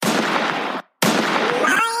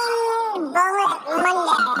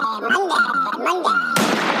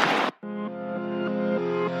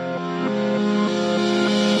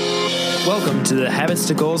Welcome to the Habits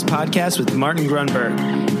to Goals podcast with Martin Grunberg.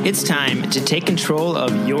 It's time to take control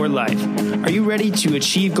of your life. Are you ready to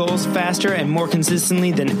achieve goals faster and more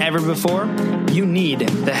consistently than ever before? You need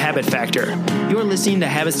the Habit Factor. You're listening to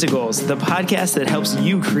Habits to Goals, the podcast that helps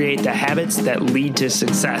you create the habits that lead to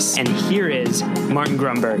success. And here is Martin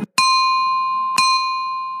Grunberg.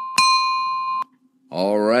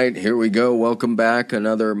 All right, here we go. Welcome back.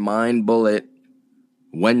 Another Mind Bullet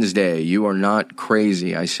Wednesday. You are not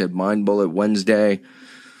crazy. I said Mind Bullet Wednesday.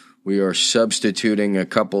 We are substituting a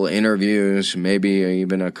couple interviews, maybe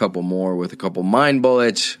even a couple more with a couple Mind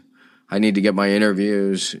Bullets. I need to get my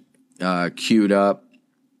interviews queued up.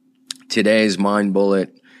 Today's Mind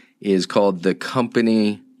Bullet is called The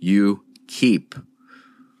Company You Keep.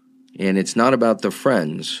 And it's not about the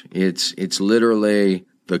friends. It's literally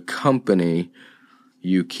the company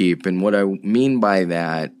you keep. And what I mean by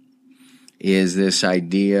that is this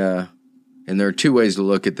idea, and there are two ways to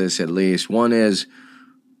look at this at least. One is,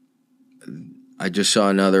 I just saw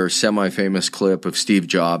another semi-famous clip of Steve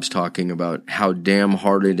Jobs talking about how damn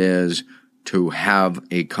hard it is to have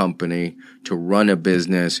a company, to run a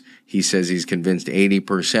business. He says he's convinced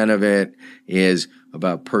 80% of it is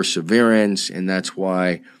about perseverance, and that's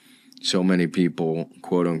why so many people,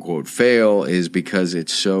 quote unquote, fail, is because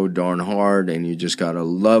it's so darn hard, and you just got to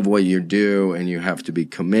love what you do, and you have to be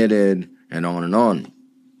committed, and on and on.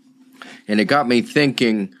 And it got me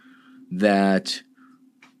thinking that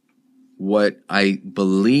what I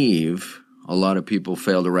believe a lot of people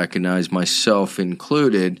fail to recognize, myself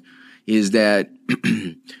included, is that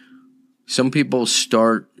some people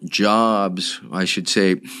start jobs, I should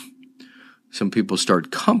say, some people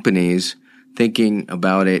start companies thinking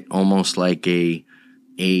about it almost like a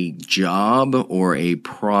job or a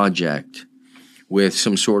project with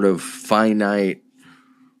some sort of finite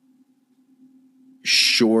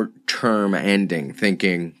short-term ending,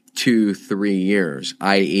 thinking 2-3 years,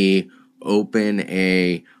 i.e., open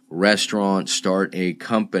a restaurant, start a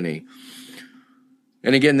company.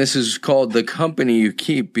 And again, this is called The Company You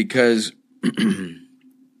Keep because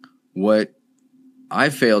what I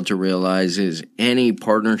failed to realize is any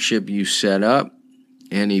partnership you set up,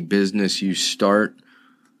 any business you start,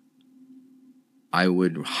 I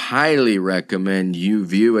would highly recommend you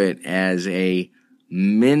view it as a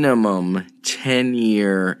minimum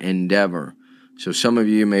 10-year endeavor. So some of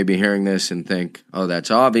you may be hearing this and think, oh, that's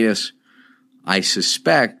obvious. I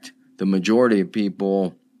suspect the majority of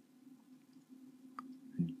people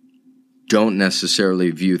don't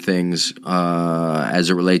necessarily view things as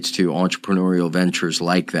it relates to entrepreneurial ventures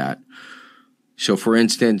like that. So for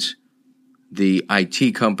instance, the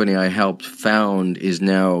IT company I helped found is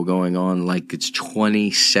now going on like its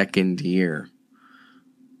 22nd year.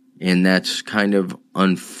 And that's kind of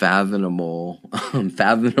unfathomable,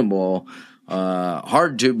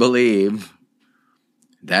 hard to believe.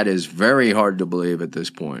 That is very hard to believe at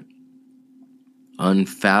this point.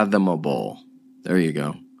 Unfathomable. There you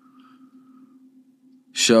go.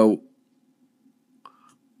 So,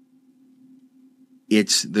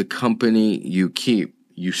 it's the company you keep.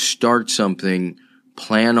 You start something,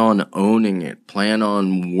 plan on owning it, plan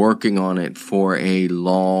on working on it for a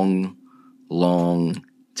long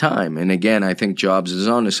time. And again, I think Jobs is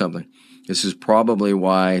onto something. This is probably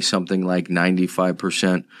why something like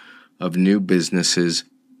 95% of new businesses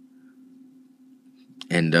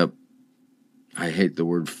end up, I hate the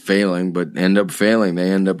word failing, but end up failing. They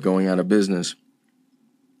end up going out of business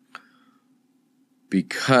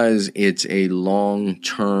because it's a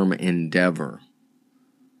long-term endeavor.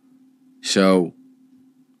 So,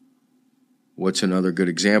 what's another good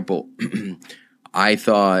example? I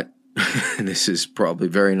thought, this is probably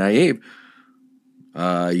very naive,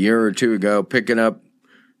 a year or two ago, picking up,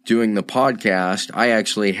 doing the podcast, I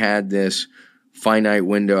actually had this finite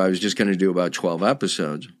window. I was just going to do about 12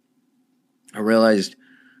 episodes. I realized,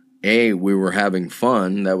 A, we were having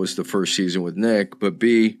fun. That was the first season with Nick. But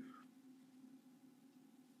B,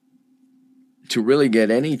 to really get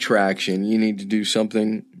any traction, you need to do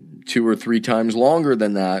something 2 or 3 times longer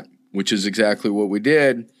than that, which is exactly what we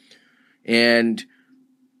did. And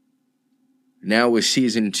now with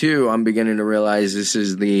season 2, I'm beginning to realize this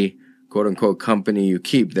is the quote-unquote company you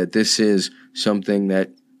keep, that this is something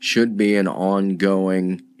that should be an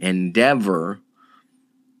ongoing endeavor,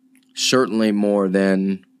 certainly more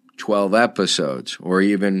than 12 episodes or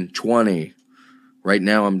even 20. Right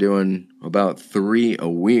now I'm doing about 3 a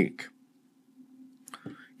week.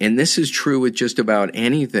 And this is true with just about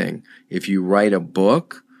anything. If you write a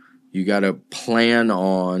book, you got to plan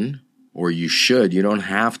on, or you should, you don't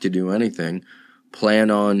have to do anything,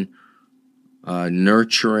 plan on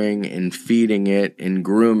nurturing and feeding it and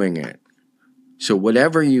grooming it. So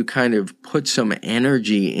whatever you kind of put some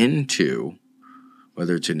energy into,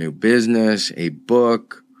 whether it's a new business, a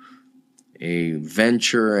book, a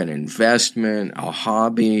venture, an investment, a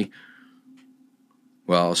hobby,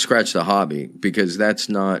 well, scratch the hobby because that's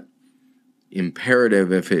not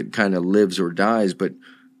imperative if it kind of lives or dies, but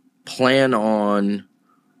plan on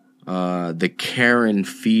the care and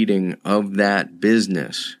feeding of that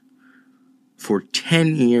business for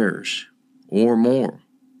 10 years or more.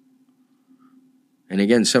 And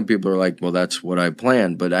again, some people are like, well, that's what I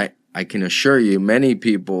planned. But I can assure you, many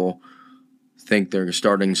people think they're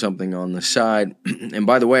starting something on the side. And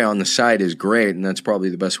by the way, on the side is great, and that's probably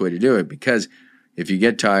the best way to do it. Because if you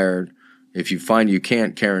get tired, if you find you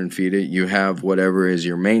can't care and feed it, you have whatever is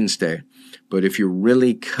your mainstay. But if you're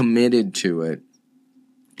really committed to it,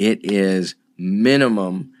 it is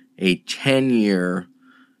minimum a 10-year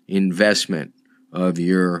investment of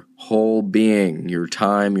your whole being, your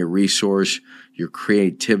time, your resource, your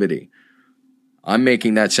creativity. I'm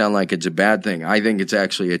making that sound like it's a bad thing. I think it's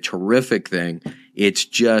actually a terrific thing. It's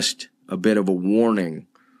just a bit of a warning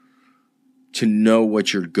to know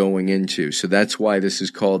what you're going into. So that's why this is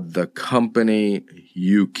called the company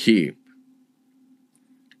you keep.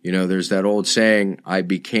 You know, there's that old saying, I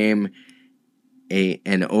became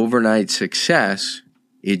an overnight success.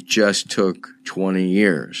 It just took 20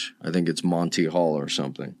 years. I think it's Monty Hall or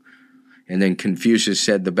something. And then Confucius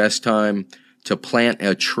said the best time to plant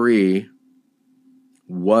a tree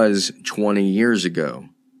was 20 years ago.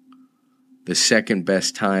 The second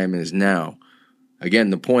best time is now.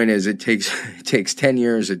 Again, the point is it takes 10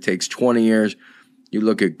 years, it takes 20 years. You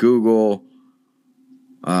look at Google,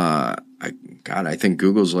 I think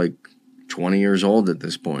Google's like 20 years old at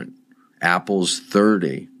this point. Apple's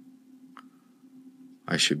 30.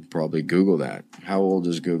 I should probably Google that. How old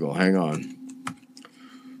is Google? Hang on.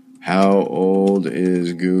 How old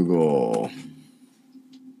is Google?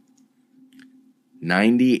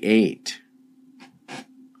 98.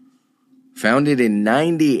 Founded in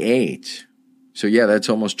 98. So yeah, that's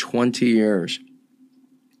almost 20 years.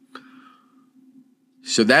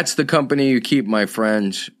 So that's the company you keep, my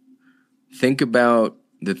friends. Think about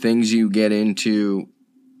the things you get into,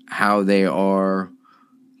 how they are.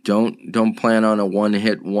 Don't plan on a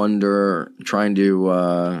one-hit wonder trying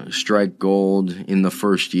to strike gold in the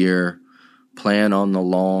first year. Plan on the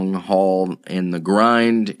long haul and the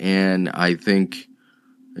grind, and I think,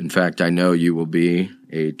 in fact, I know you will be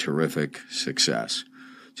a terrific success.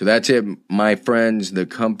 So that's it, my friends, the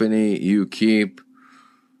company you keep.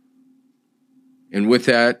 And with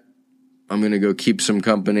that, I'm going to go keep some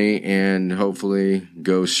company and hopefully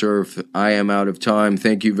go surf. I am out of time.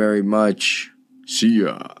 Thank you very much. See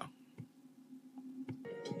ya.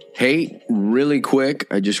 Hey, really quick,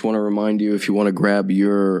 I just want to remind you, if you want to grab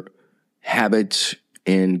your habits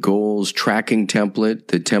and goals tracking template,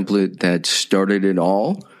 the template that started it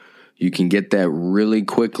all, you can get that really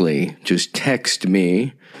quickly. Just text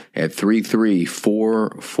me at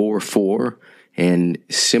 33444 and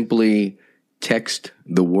simply text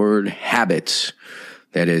the word habits.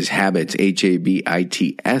 That is habits,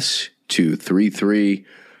 HABITS, to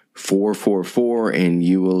 33444, and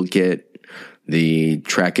you will get the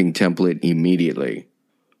tracking template immediately.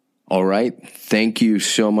 All right. Thank you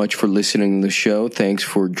so much for listening to the show. Thanks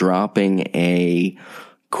for dropping a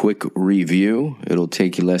quick review. It'll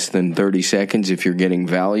take you less than 30 seconds if you're getting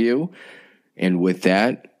value. And with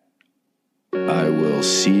that, I will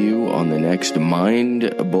see you on the next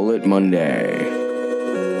Mind Bullet Monday.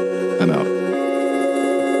 I'm out.